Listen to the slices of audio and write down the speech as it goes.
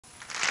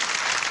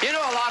You know,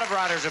 a lot of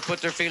writers have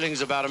put their feelings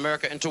about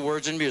America into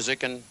words and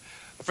music, and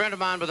a friend of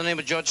mine by the name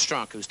of Jud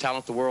Strunk, whose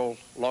talent the world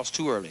lost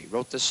too early,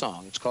 wrote this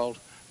song. It's called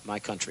My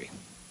Country.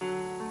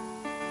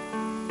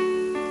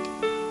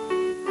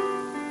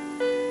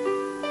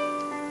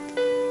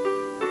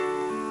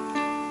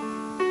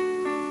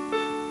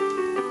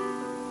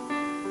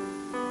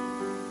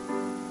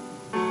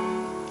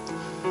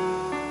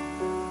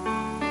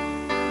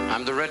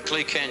 I'm the red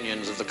clay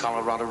canyons of the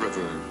Colorado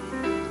River.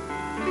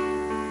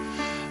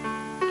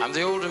 I'm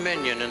the Old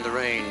Dominion in the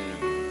rain.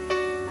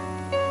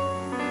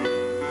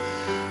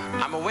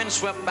 I'm a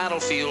windswept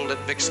battlefield at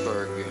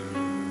Vicksburg.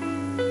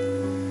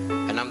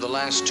 And I'm the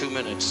last 2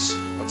 minutes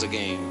of the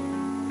game.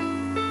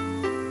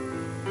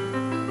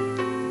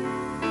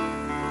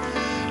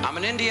 I'm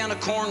an Indiana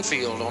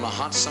cornfield on a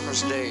hot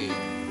summer's day.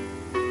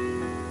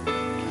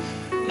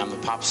 And I'm the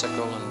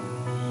popsicle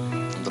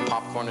and the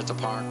popcorn at the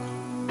park.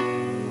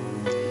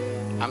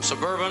 I'm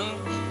suburban,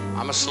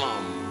 I'm a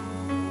slum,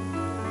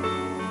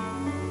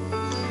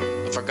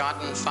 a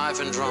forgotten fife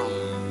and drum.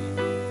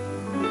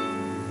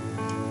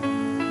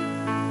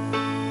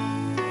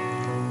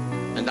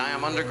 And I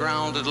am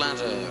underground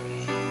Atlanta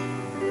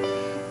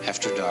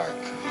after dark.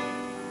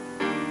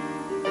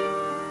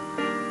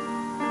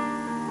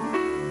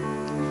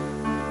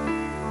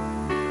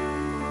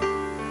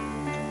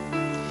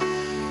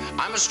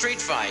 I'm a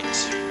street fight,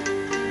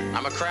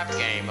 I'm a crap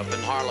game up in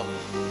Harlem.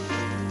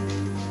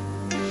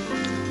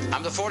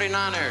 I'm the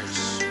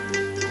 49ers,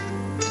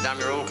 and I'm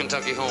your old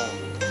Kentucky home.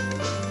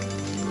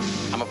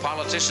 I'm a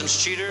politician's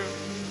cheater,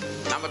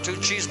 I'm a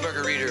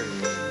 2-cheeseburger eater.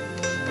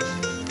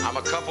 I'm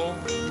a couple,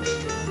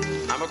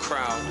 I'm a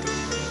crowd,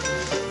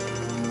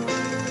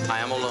 I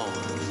am alone.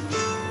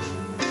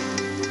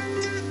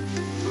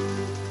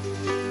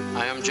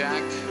 I am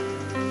Jack,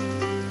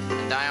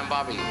 and I am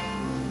Bobby,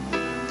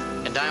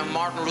 and I am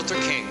Martin Luther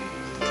King.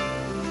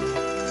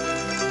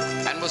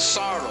 And with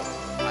sorrow,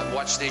 I've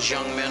watched these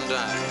young men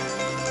die.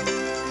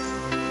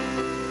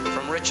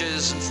 From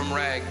riches and from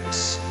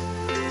rags,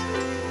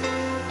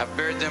 I've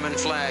buried them in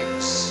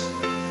flags.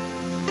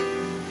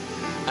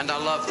 And I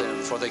love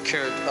them, for they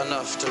cared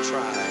enough to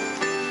try.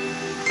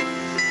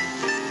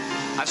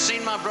 I've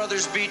seen my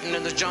brothers beaten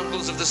in the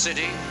jungles of the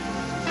city,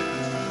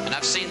 and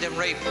I've seen them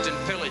raped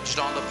and pillaged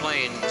on the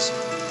plains.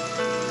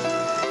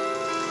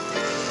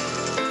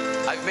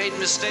 I've made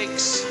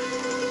mistakes,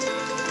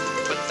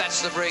 but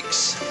that's the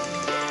breaks.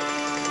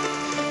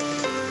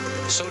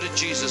 So did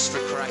Jesus, for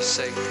Christ's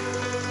sake.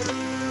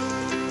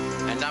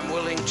 And I'm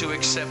willing to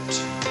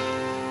accept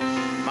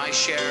my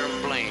share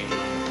of blame.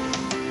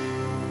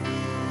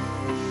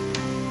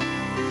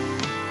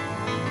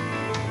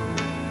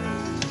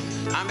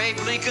 I'm Abe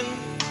Lincoln,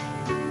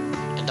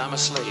 and I'm a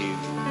slave.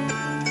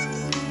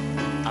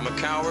 I'm a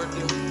coward,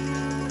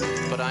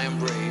 but I am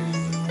brave.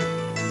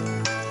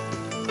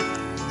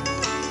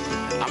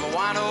 I'm a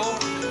wino,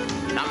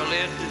 and I'm a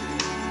lid.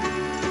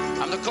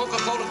 I'm the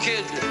Coca-Cola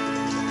kid,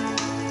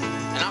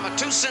 and I'm a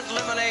 2-cent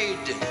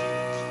lemonade,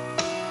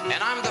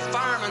 and I'm the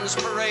fireman's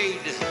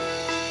parade.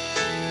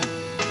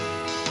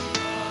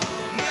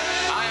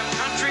 I am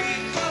country,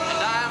 and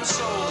I am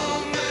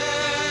soul.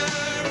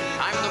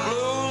 I'm the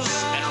blues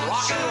and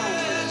rock and roll.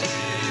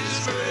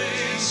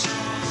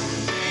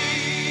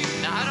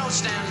 Now, I don't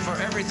stand for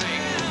everything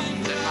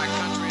that my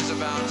country is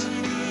about,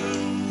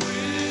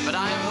 but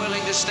I am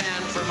willing to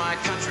stand for my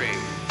country,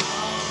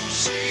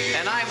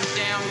 and I'm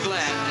damn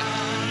glad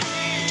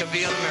to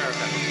be an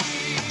American,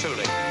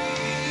 truly.